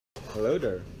Hello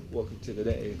there. Welcome to the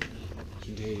day.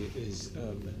 Today is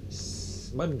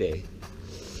Monday.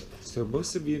 So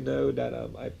most of you know that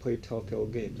I play Telltale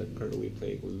games. I'm currently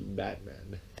playing with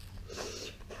Batman.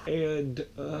 And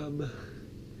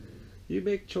you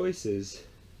make choices.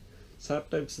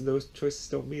 Sometimes those choices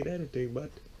don't mean anything,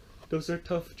 but those are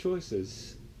tough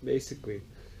choices, basically.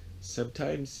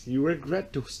 Sometimes you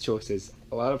regret those choices.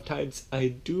 A lot of times I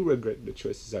do regret the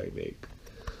choices I make.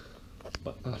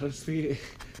 But honestly,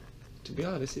 to be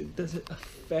honest, it doesn't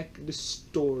affect the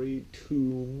story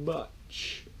too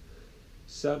much.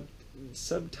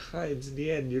 Sometimes in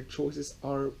the end your choices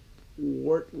are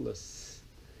worthless.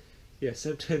 Yeah,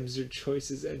 sometimes your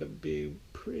choices end up being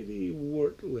pretty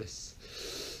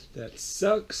worthless. That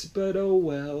sucks, but oh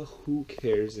well, who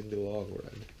cares in the long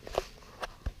run?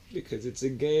 Because it's a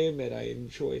game and I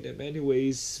enjoy them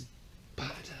anyways.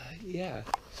 But yeah,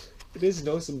 it is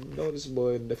noticeable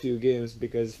in a few games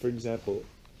because, for example,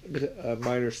 a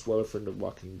minor spoiler from The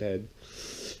Walking Dead,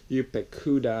 you pick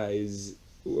who dies,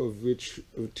 of which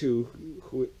of two.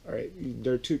 Who? All right,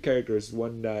 there are two characters.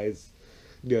 One dies,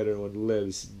 the other one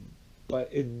lives.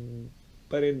 But in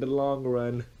the long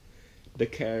run, the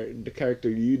character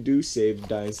you do save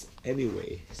dies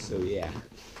anyway. So yeah,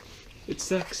 it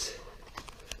sucks,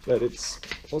 but it's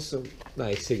also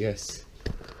nice, I guess,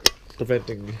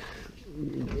 preventing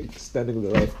extending the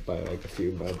life by like a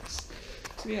few months.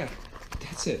 So yeah,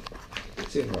 that's it.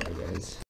 That's it, guys.